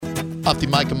off the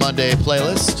Micah Monday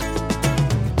playlist.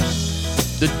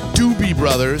 The Doobie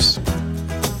Brothers.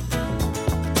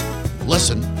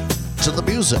 Listen to the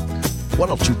music. Why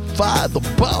don't you find the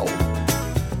bow?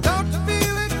 Don't you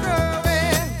feel it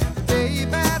growing day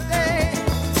by day?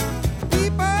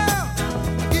 People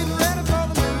getting ready for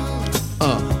the move.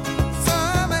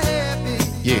 Some are happy,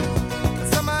 Yeah.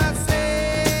 some are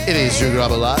sad. It is your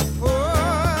grab a lot.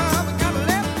 Oh, we got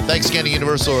left. Thanks again to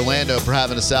Universal Orlando for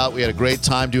having us out. We had a great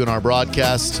time doing our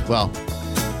broadcast. Well,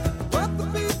 What the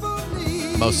people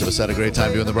need. most of us had a great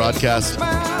time doing the broadcast. It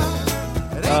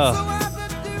ain't so hard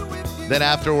to do with you. Then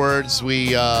afterwards,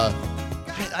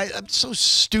 I'm so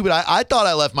stupid. I thought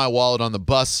I left my wallet on the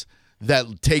bus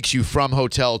that takes you from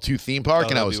hotel to theme park,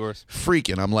 and I that'd was be worse.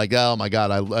 freaking. I'm like, oh my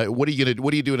god, what do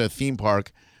you do in a theme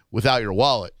park without your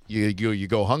wallet? You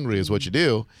go hungry is what you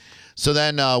do. So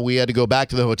then we had to go back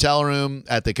to the hotel room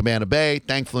at the Cabana Bay.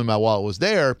 Thankfully, my wallet was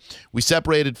there. We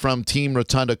separated from Team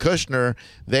Rotunda Kushner.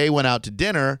 They went out to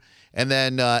dinner, and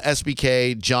then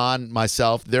SBK, John,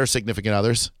 myself, their significant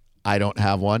others. I don't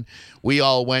have one. We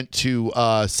all went to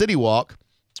City Walk,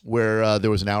 where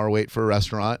there was an hour wait for a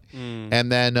restaurant.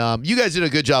 And then you guys did a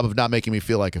good job of not making me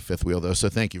feel like a fifth wheel, though, so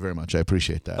thank you very much. I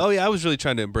appreciate that. Oh, yeah, I was really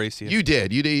trying to embrace you. You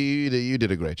did. You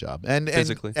did a great job. And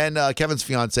Physically. And Kevin's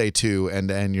fiance, too,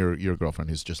 and your girlfriend,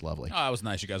 who's just lovely. Oh, it was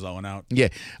nice. You guys all went out. Yeah.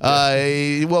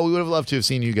 Well, we would have loved to have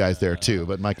seen you guys there, too,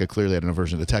 but Micah clearly had an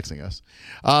aversion to texting us.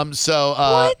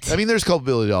 What? I mean, there's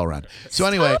culpability all around. So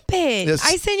anyway. Stop it. this-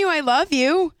 I sent you I love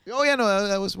you. Oh, yeah, no,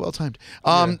 that was well timed.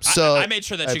 So I made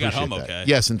sure that I you got appreciate home that. okay.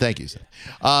 Yes, and thank you, Seth.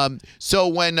 So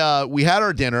when we had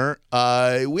our dinner,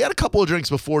 we had a couple of drinks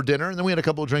before dinner, and then we had a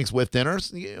couple of drinks with dinner.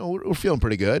 So, we're feeling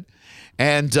pretty good.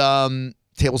 And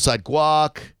tableside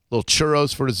guac, little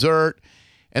churros for dessert,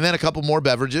 and then a couple more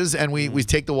beverages, and we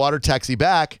take the water taxi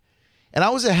back. And I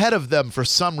was ahead of them for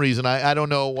some reason. I don't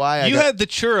know why. You had the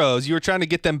churros. You were trying to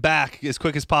get them back as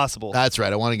quick as possible. That's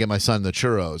right. I want to get my son the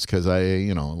churros because a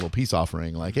little peace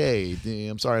offering. Like, hey,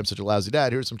 I'm sorry I'm such a lousy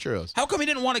dad. Here's some churros. How come he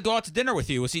didn't want to go out to dinner with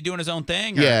you? Was he doing his own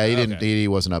thing? or- Yeah, he didn't. Okay. He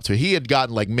wasn't up to it. He had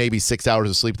gotten like maybe 6 hours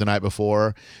of sleep the night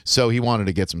before, so he wanted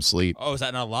to get some sleep. Oh, is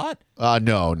that not a lot?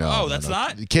 No. Oh, that's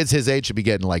not? The kids his age should be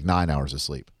getting like 9 hours of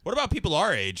sleep. What about people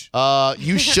our age?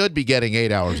 You should be getting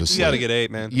 8 hours of You sleep. got to get 8,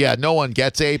 man. Yeah, no one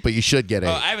gets 8, but you should get 8.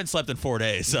 Oh, I haven't slept in 4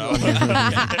 days, so.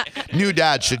 New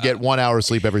dad should get 1 hour of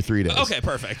sleep every 3 days. Okay,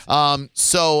 perfect.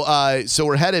 So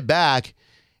we're headed back,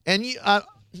 and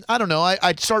I don't know.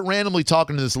 I start randomly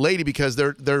talking to this lady because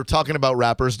they're talking about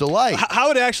Rapper's Delight.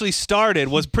 How it actually started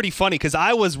was pretty funny because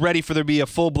I was ready for there to be a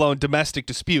full-blown domestic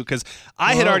dispute because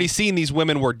I had already seen these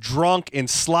women were drunk and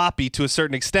sloppy to a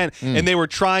certain extent, and they were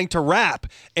trying to rap.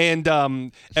 And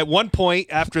at one point,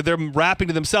 after they're rapping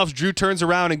to themselves, Drew turns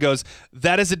around and goes,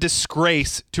 "That is a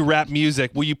disgrace to rap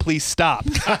music. Will you please stop?"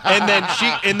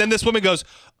 and then this woman goes,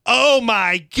 "Oh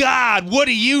my God, what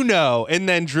do you know?" And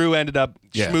then Drew ended up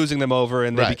schmoozing them over,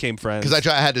 and they became friends. Because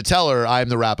I had to tell her I'm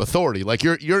the rap authority. Like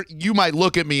you might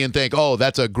look at me and think, oh,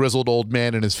 that's a grizzled old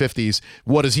man in his 50s.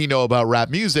 What does he know about rap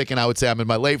music? And I would say I'm in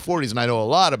my late 40s and I know a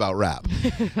lot about rap.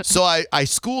 So I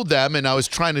schooled them and I was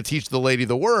trying to teach the lady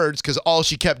the words because all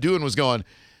she kept doing was going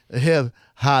hip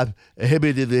hop,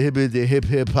 hibbity hip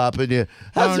hip hop, and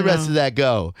how's the rest of that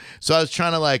go? So I was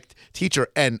trying to like teach her,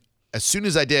 and as soon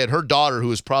as I did, her daughter, who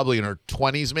was probably in her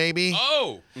 20s maybe.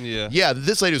 Oh. Yeah,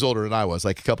 this lady was older than I was,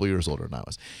 like a couple years older than I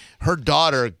was. Her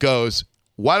daughter goes,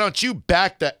 "Why don't you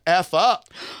back the F up?"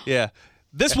 Yeah,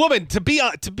 this woman to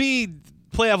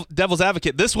play devil's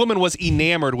advocate. This woman was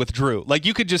enamored with Drew. Like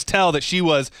you could just tell that she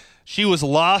was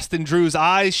lost in Drew's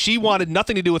eyes. She wanted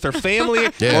nothing to do with her family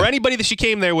or anybody that she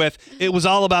came there with. It was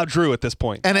all about Drew at this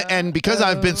point. And because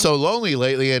I've been so lonely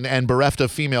lately and bereft of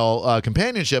female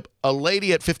companionship, a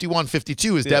lady at 51,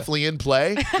 52 is definitely in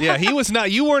play. Yeah, he was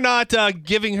not. You were not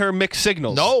giving her mixed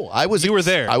signals. No, I was. You were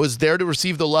there. I was there to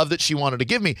receive the love that she wanted to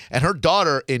give me. And her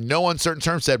daughter, in no uncertain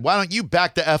terms, said, "Why don't you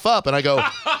back the F up?" And I go,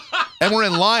 and we're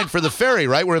in line for the ferry,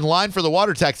 right? We're in line for the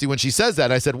water taxi when she says that.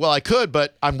 And I said, "Well, I could,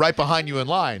 but I'm right behind you in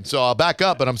line. So I'll back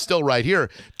up, but I'm still right here.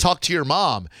 Talk to your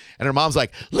mom." And her mom's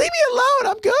like, "Leave me alone.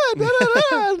 I'm good." Blah, blah,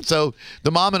 blah. So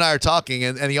the mom and I are talking,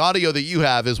 and the audio that you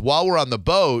have is while we're on the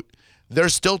boat, they're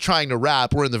still trying to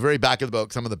rap. We're in the very back of the boat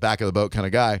because I'm in the back of the boat kind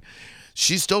of guy.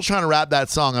 She's still trying to rap that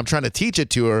song. I'm trying to teach it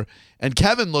to her. And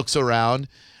Kevin looks around.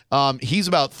 He's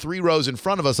about 3 rows in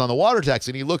front of us on the water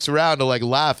taxi, and he looks around to like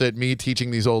laugh at me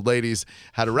teaching these old ladies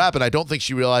how to rap. And I don't think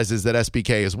she realizes that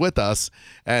SBK is with us,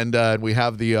 and we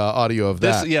have the audio of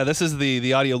that. This is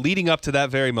the audio leading up to that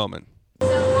very moment. I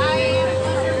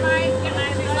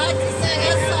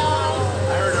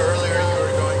heard earlier you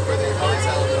were going for the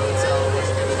hotel. Let's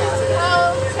give it a hotel.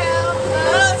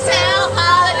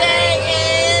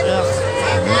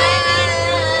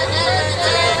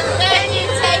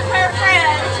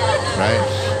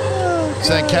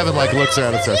 Kevin like looks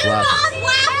around and starts laughing.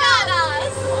 Laugh at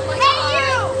us! Oh my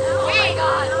god! Oh my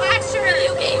god! That's your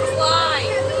video games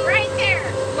live! Right there!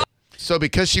 So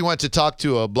because she went to talk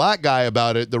to a black guy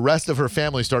about it, the rest of her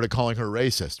family started calling her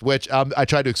racist, which I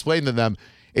tried to explain to them.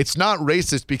 It's not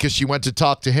racist because she went to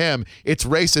talk to him. It's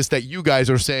racist that you guys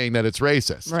are saying that it's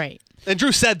racist. Right. And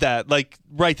Drew said that, like,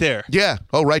 right there. Yeah.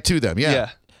 Oh, right to them.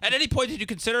 Yeah. At any point, did you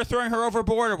consider throwing her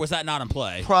overboard, or was that not in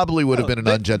play? Probably would have been an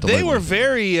ungentlemanly. They were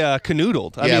very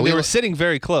canoodled. I mean, they were sitting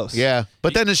very close. Yeah.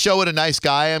 But then to show what a nice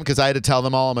guy I am, because I had to tell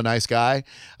them all I'm a nice guy,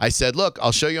 I said, look,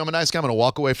 I'll show you I'm a nice guy. I'm going to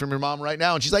walk away from your mom right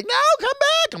now. And she's like, no, come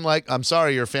back. I'm like, I'm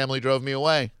sorry. Your family drove me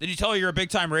away. Did you tell her you're a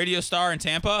big-time radio star in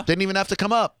Tampa? Didn't even have to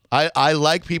come up. I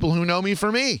like people who know me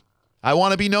for me. I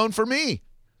want to be known for me.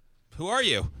 Who are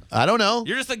you? I don't know.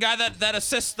 You're just the guy that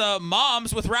assists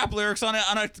moms with rap lyrics on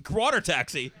a water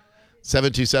taxi.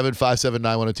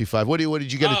 727-579-1025. What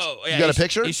did you get? You got a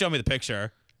picture? He showed me the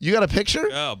picture. You got a picture?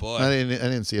 Oh boy. I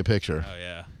didn't see a picture. Oh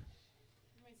yeah.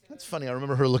 That's funny. I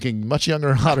remember her looking much younger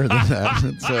and hotter than that.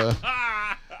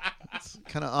 It's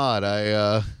kind of odd.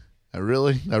 I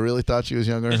really thought she was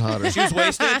younger and hotter. She was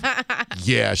wasted.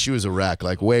 Yeah, she was a wreck,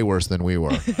 like way worse than we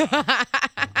were.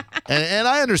 And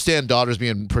I understand daughters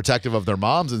being protective of their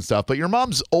moms and stuff, but your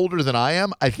mom's older than I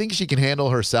am. I think she can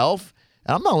handle herself.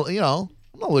 And I'm not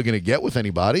looking to get with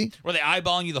anybody. Were they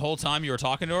eyeballing you the whole time you were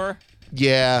talking to her?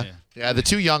 Yeah, the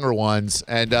two younger ones,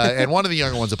 and one of the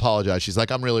younger ones apologized. She's like,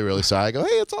 "I'm really, really sorry." I go,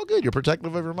 "Hey, it's all good. You're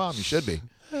protective of your mom. You should be."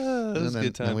 It was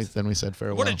good times. Then we said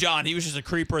farewell. What did John? He was just a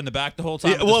creeper in the back the whole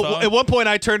time. Yeah, with his well, phone? at one point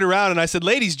I turned around and I said,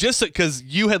 ladies, just because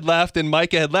you had left and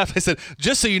Micah had left, I said,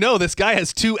 just so you know, this guy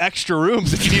has 2 extra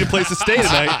rooms if you need a place to stay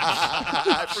tonight.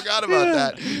 I forgot about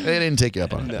that. They didn't take you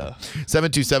up on it. No.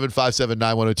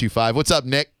 727-579-1025. What's up,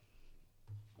 Nick?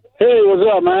 Hey, what's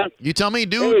up, man? You tell me,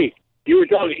 dude. Hey, you were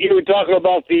talking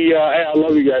about the. Hey, I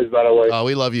love you guys, by the way. Oh,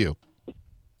 we love you.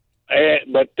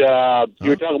 But you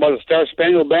were talking about the Star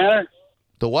Spangled Banner.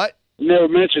 The what? You never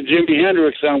mentioned Jimi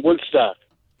Hendrix on Woodstock.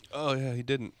 Oh, yeah, he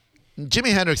didn't.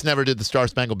 Jimi Hendrix never did the Star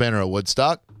Spangled Banner at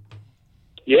Woodstock.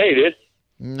 Yeah, he did.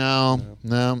 No,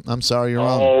 I'm sorry, you're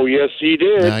wrong. Oh, yes, he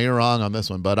did. No, you're wrong on this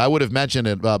one, but I would have mentioned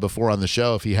it before on the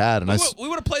show if he had, and we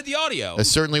would have played the audio. I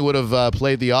certainly would have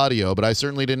played the audio, but I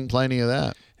certainly didn't play any of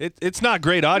that. It's not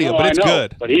great audio, No, but it's I know,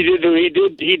 good. But he did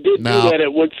do that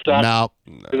at Woodstock. No,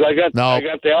 because I got the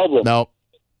album. no,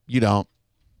 you don't.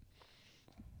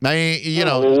 Now,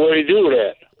 Well, what did he do with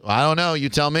that? I don't know. You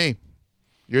tell me.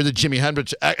 You're the Jimi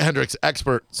Hendrix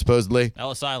expert, supposedly.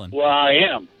 Ellis Island. Well, I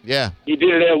am. Yeah. He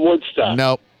did it at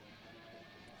Woodstock.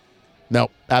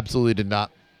 Nope, absolutely did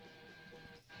not.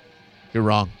 You're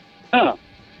wrong. Huh.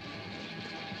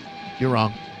 You're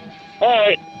wrong. All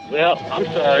right. Well, I'm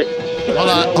sorry.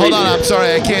 Hold on. I'm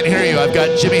sorry. I can't hear you. I've got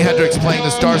Jimi Hendrix playing the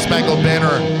Star Spangled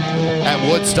Banner at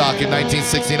Woodstock in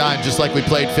 1969, just like we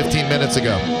played 15 minutes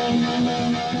ago.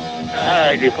 All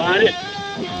right, you find it?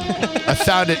 I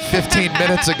found it 15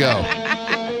 minutes ago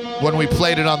when we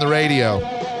played it on the radio.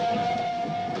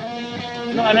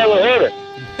 No, I never heard it.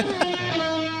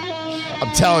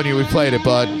 I'm telling you, we played it,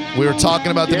 bud. We were talking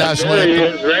about the national there he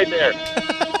anthem is, right there.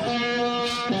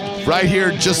 right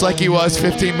here, just like he was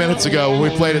 15 minutes ago when we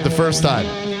played it the first time.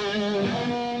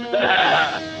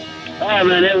 All right,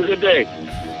 man. Have a good day.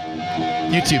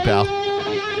 You too, pal.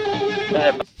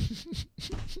 Bye.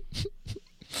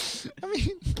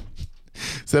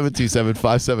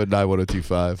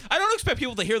 727-579-1025. I don't expect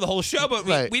people to hear the whole show, but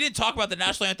Right. we didn't talk about the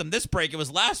national anthem this break. It was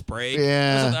last break.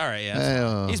 Yeah. All right,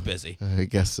 yeah. He's busy. I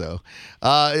guess so.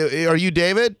 Are you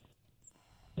David?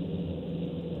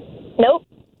 Nope.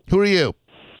 Who are you?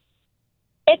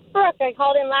 It's Brooke. I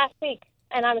called in last week,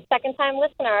 and I'm a second-time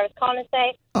listener. I was calling to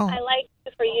say I like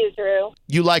you for you, Drew.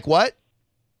 You like what?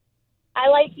 I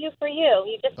like you for you.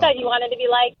 You just said you wanted to be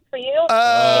liked for you.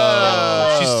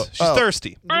 She's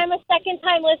thirsty. I'm a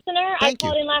second-time listener. I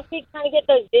called in last week trying to get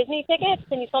those Disney tickets,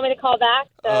 and you told me to call back.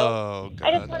 So Oh, God.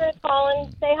 I just wanted to call and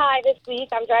say hi this week.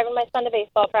 I'm driving my son to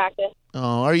baseball practice.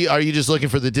 Oh, are you just looking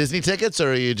for the Disney tickets,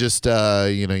 or are you just you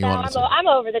want to? I'm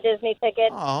over the Disney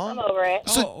tickets. I'm over it.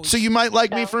 So you might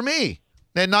like me for me,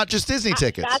 and not just Disney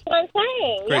tickets. That's what I'm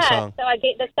saying. Great yes. song. So I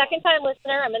get the second-time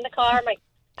listener. I'm in the car.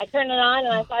 I turned it on,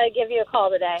 and I thought I'd give you a call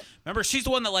today. Remember, she's the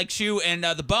one that likes you and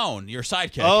the Bone, your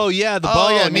sidekick. Oh, yeah, the Oh,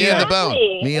 bone. yeah, me and the bone.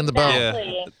 Exactly. Me and the bone.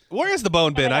 Yeah. Where has the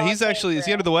bone been? Is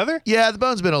he under the weather? Yeah, the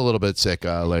bone's been a little bit sick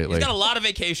lately. He's got a lot of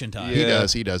vacation time. He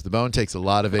does. The bone takes a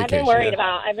lot of I've vacation.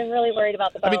 been really worried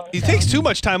about the bone. I mean, he takes too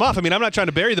much time off. I mean, I'm not trying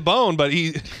to bury the bone, but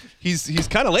he's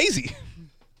kind of lazy.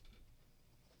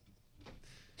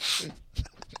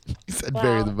 He said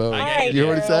Bury the bone. I get You know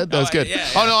what he said? That was Oh, good. yeah,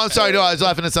 Oh yeah. no, I'm sorry. No, I was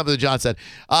laughing at something that John said.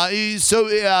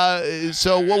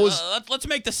 So what was? Let's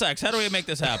make the sex. How do we make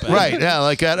this happen? Right. Yeah.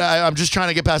 Like I'm just trying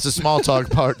to get past the small talk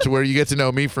part to where you get to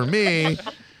know me for me.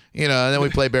 You know, and then we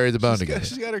play Bury the Bone together.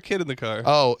 She's got her kid in the car.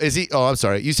 Oh, is he? Oh, I'm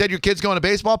sorry. You said your kid's going to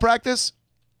baseball practice?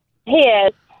 He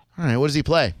is. All right. What does he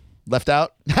play? Left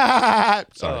out? Sorry.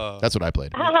 Oh. That's what I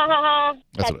played. Ha ha ha ha.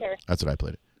 That's Catcher. what I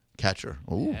played. Catcher.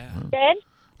 Ooh. Good?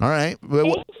 All right.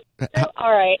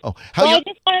 All right. Oh, how Well, you? I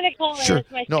just wanted to call in. Sure. It's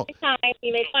my No. second time.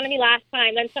 You made fun of me last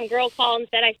time. Then some girl called and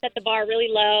said I set the bar really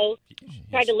low.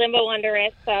 Tried to limbo under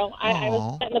it. So I Aw.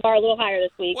 was setting the bar a little higher this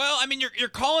week. Well, I mean, you're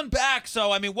calling back,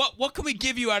 so I mean, what can we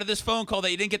give you out of this phone call that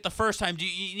you didn't get the first time? Do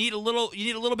you need a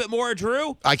little bit more,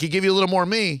 Drew? I could give you a little more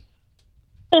me.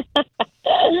 Is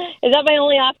that my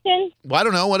only option? Well, I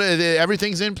don't know. What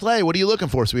everything's in play. What are you looking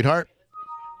for, sweetheart?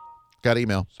 Got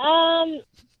email.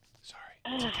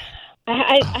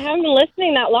 I haven't been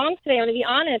listening that long today, I'm going to be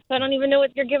honest. So I don't even know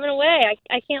what you're giving away.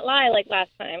 I can't lie like last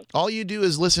time. All you do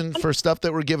is listen for stuff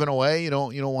that we're giving away. You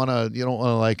don't want to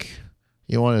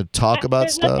talk about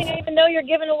There's stuff. nothing I even know you're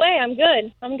giving away. I'm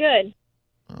good.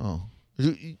 Oh.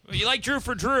 You like Drew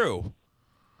for Drew?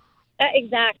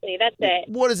 Exactly. That's it.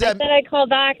 What is I that? said I'd call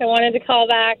back. I wanted to call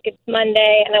back. It's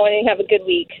Monday, and I wanted to have a good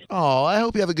week. Oh, I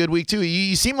hope you have a good week too.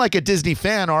 You seem like a Disney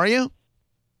fan, are you?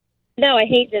 No, I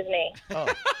hate Disney. Oh,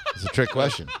 it's a trick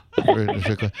question. It's a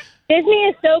trick question. Disney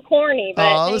is so corny,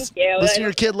 but Oh, thank listen- you. listen to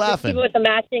your kid The laughing. People with the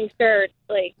matching shirts,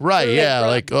 like Right? screw Yeah. this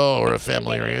Like, rug. oh, we're a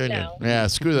family reunion. No. Yeah.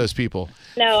 Screw those people.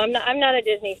 No, I'm not a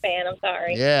Disney fan. I'm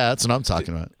sorry. Yeah, that's what I'm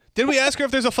talking about. Did we ask her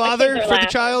if there's a father kids are for the laughing.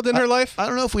 child in her life? I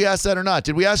don't know if we asked that or not.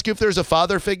 Did we ask you if there's a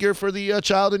father figure for the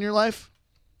child in your life?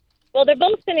 Well, they're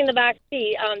both sitting in the back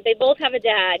seat. They both have a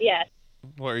dad. Yes.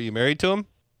 What, are you married to him?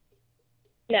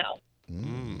 No.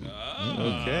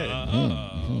 Okay.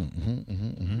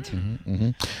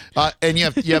 And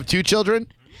you have two children?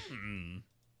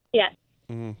 Yes.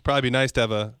 Probably be nice to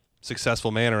have a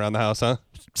successful man around the house, huh?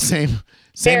 Same.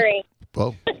 Very.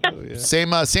 Whoa. Same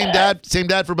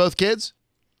dad for both kids?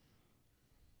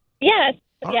 Yes.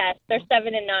 Yes. They're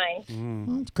 7 and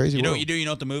 9. It's crazy. You know world. what you do? You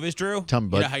know what the move is, Drew? Tell me,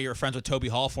 bud. You know how you were friends with Toby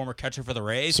Hall, former catcher for the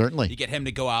Rays? Certainly. You get him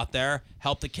to go out there,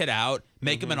 help the kid out,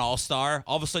 make him an all-star.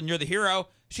 All of a sudden, you're the hero.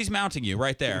 She's mounting you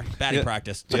right there. Batting Yeah.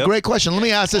 practice. It's a great question. Let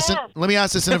me ask this. Let me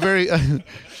ask this in a very.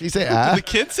 She say ah. The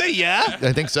kids say yeah.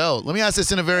 I think so. Let me ask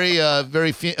this in a very,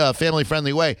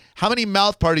 family-friendly way. How many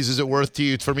mouth parties is it worth to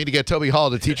you for me to get Toby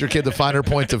Hall to teach your kid the finer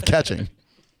points of catching?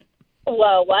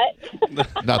 Whoa,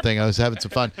 what? Nothing. I was having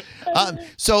some fun.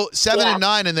 So 7 and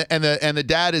 9, and the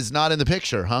dad is not in the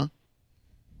picture, huh?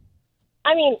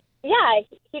 I mean, yeah,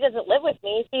 he doesn't live with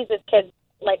me. He sees his kids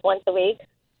like once a week.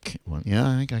 Well, yeah,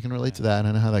 I think I can relate to that.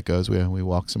 I know how that goes. We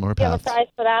walk similar Do you have a paths. prize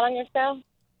for that on your show?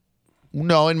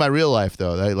 No, in my real life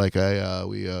though, you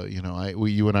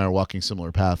and I are walking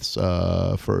similar paths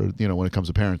for when it comes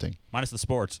to parenting. Minus the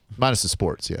sports. Minus the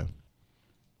sports, yeah.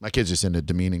 My kid's just into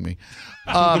demeaning me.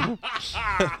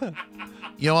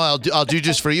 I'll do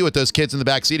just for you with those kids in the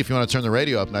back seat if you want to turn the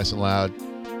radio up nice and loud.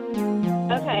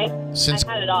 Okay. Since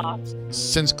I had it off.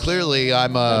 since clearly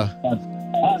I'm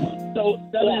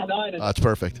that's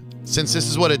perfect. Since this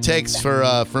is what it takes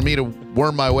for me to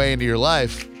worm my way into your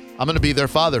life, I'm going to be their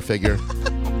father figure.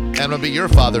 And I'm going to be your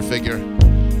father figure.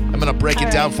 I'm going to break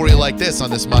it down for you like this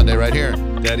on this Monday right here.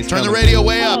 Daddy's Turn the coming. radio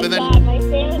way up, and then God, my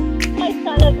son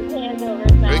has his hands over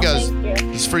his mouth. here he goes. Thank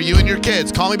you. It's for you and your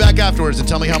kids. Call me back afterwards and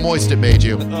tell me how moist it made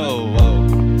you. Oh, whoa.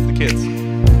 The kids.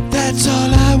 That's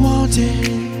all I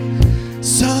wanted.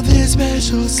 Something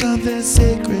special, something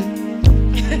sacred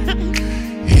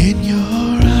in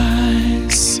your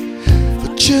eyes.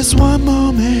 For just one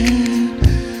moment,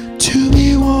 to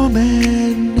be warm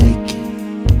and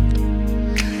naked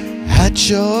at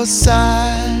your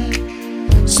side.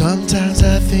 Sometimes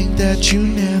I think that you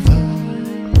never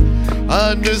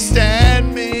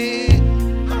understand me.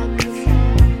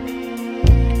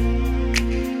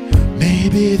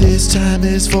 Maybe this time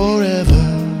is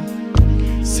forever.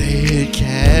 Say it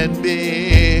can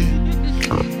be.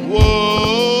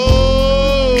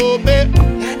 Whoa, babe.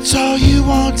 That's all you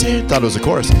wanted. Thought it was a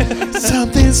chorus.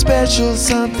 Something special,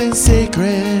 something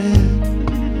sacred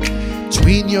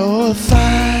between your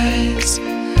thighs.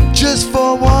 Just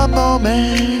for one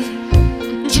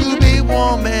moment, to be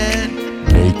warm and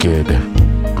naked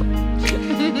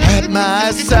at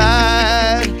my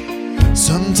side.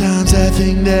 Sometimes I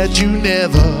think that you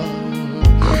never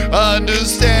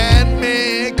understand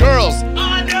me. Girls,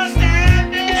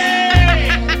 understand me.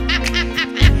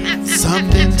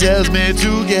 Something tells me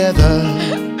together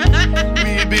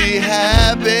we'd be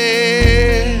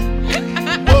happy.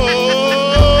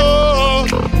 Oh,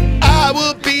 I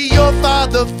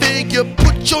father figure.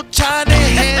 Put your tiny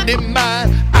hand in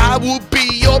mine. I will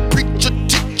be your preacher,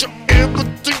 teacher,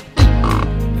 everything.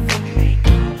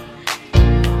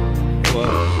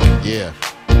 Yeah.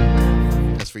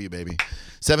 That's for you, baby.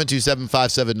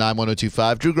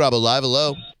 727-579-1025. Drew Grabo live.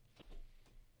 Hello.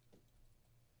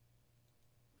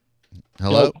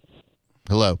 Hello.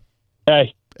 Hello.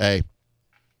 Hey, Hey.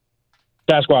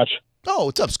 Sasquatch. Oh,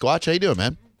 what's up, Squatch? How you doing,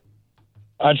 man?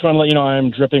 I just want to let you know I'm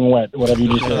dripping wet, whatever you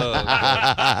just said.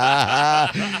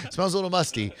 Smells a little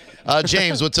musty.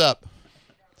 James, what's up?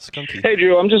 Skunky. Hey,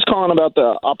 Drew, I'm just calling about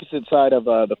the opposite side of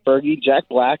the Fergie. Jack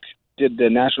Black did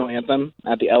the national anthem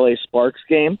at the LA Sparks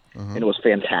game, and it was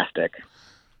fantastic.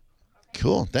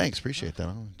 Cool. Thanks. Appreciate that.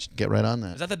 I'll get right on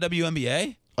Is that. that the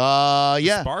WNBA?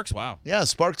 Yeah. Sparks? Wow. Yeah,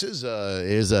 Sparks is a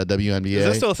WNBA. Is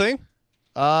that still a thing?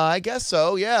 I guess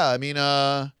so. Yeah. I mean,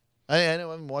 I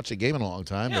haven't watched a game in a long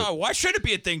time. Yeah, But why should it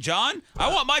be a thing, John?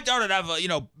 I want my daughter to have,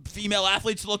 female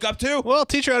athletes to look up to. Well,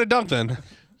 teach her how to dunk then.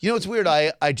 you know, it's weird.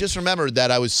 I just remembered that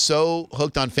I was so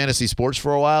hooked on fantasy sports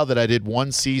for a while that I did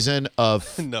one season of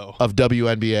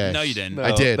WNBA. No, you didn't.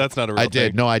 I did. That's not a real I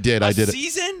did. thing. No, I did. I did it.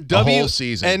 Season? A whole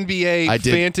season. WNBA I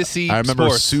did. fantasy I remember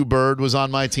sports. Sue Bird was on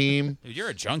my team. Dude, you're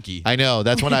a junkie. I know.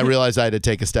 That's when I realized I had to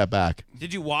take a step back.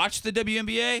 Did you watch the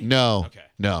WNBA? No. Okay.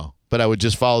 No. But I would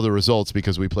just follow the results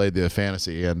because we played the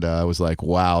fantasy, and I was like,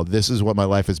 wow, this is what my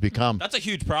life has become. That's a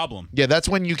huge problem. Yeah, that's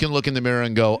when you can look in the mirror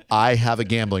and go, I have a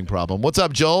gambling problem. What's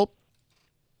up, Joel?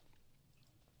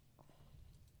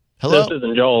 Hello? This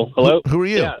isn't Joel. Hello? Who are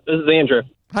you? Yeah, this is Andrew.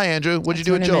 Hi, Andrew. What'd you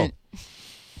do with Joel?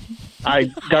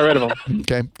 I got rid of him.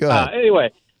 Okay, go ahead.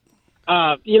 Anyway,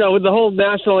 with the whole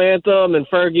national anthem and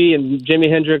Fergie and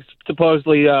Jimi Hendrix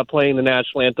supposedly playing the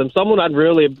national anthem, someone I'd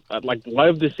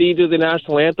love to see do the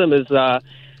national anthem is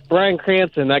Bryan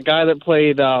Cranston, that guy that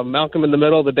played Malcolm in the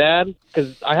Middle, the dad,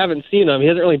 because I haven't seen him. He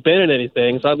hasn't really been in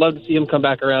anything, so I'd love to see him come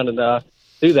back around and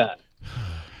do that.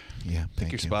 Yeah,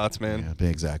 pick your spots, man. Yeah,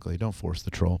 exactly. Don't force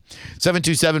the troll.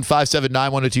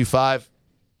 727-579-1025.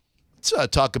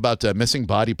 Let's talk about missing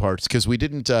body parts because we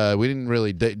didn't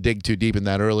really dig too deep in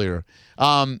that earlier.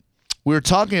 We were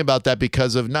talking about that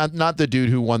because of not the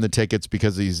dude who won the tickets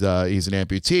because he's an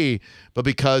amputee, but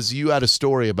because you had a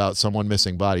story about someone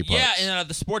missing body parts. Yeah, in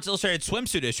the Sports Illustrated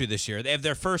swimsuit issue this year, they have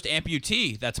their first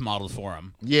amputee that's modeled for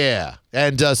them. Yeah,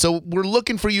 and so we're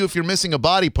looking for you if you're missing a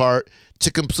body part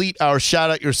to complete our shout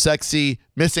out your sexy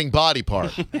missing body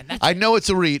part. I know it's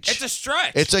a reach. It's a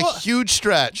stretch. It's a huge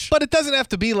stretch. But it doesn't have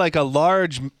to be like a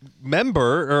large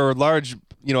member or large,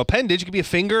 appendage. It could be a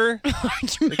finger.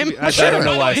 I don't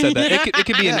know why I said that. It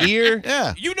could be an ear.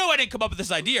 Yeah. You know I didn't come up with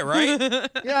this idea, right?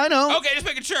 Yeah, I know. Okay, just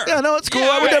making sure. Yeah, no, it's cool.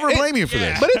 I would never blame you for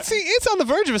this. But it's on the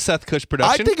verge of a Seth Kush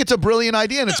production. I think it's a brilliant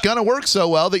idea, and it's going to work so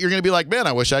well that you're going to be like, man,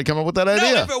 I wish I'd come up with that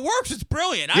idea. No, if it works, it's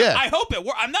brilliant. Yeah. I hope it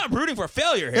works. I'm not rooting for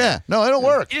failure here. Yeah, no, it'll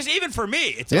work. Just even for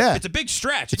me, it's a big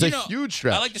stretch. It's And, a huge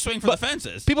stretch. I like to swing for the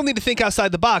fences. People need to think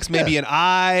outside the box. Maybe an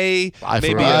eye,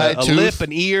 maybe eye, a tooth. lip,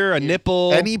 an ear, a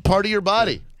nipple. Any part of your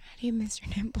body. How do you miss your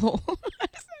nipple?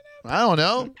 I don't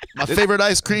know. My favorite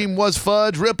ice cream was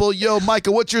fudge ripple. Yo,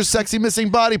 Micah, what's your sexy missing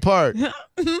body part?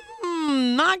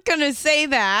 Not gonna say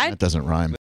that. That doesn't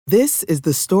rhyme. This is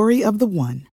the story of the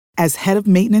one. As head of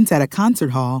maintenance at a concert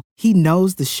hall, he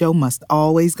knows the show must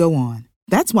always go on.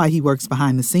 That's why he works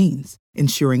behind the scenes,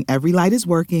 ensuring every light is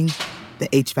working, the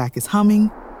HVAC is humming,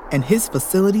 and his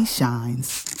facility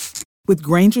shines. With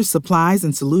Grainger's supplies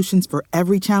and solutions for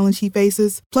every challenge he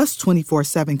faces, plus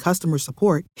 24/7 customer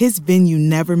support, his venue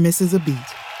never misses a beat.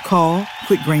 Call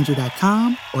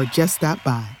quickgrainger.com or just stop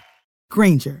by.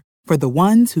 Grainger, for the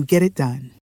ones who get it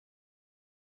done.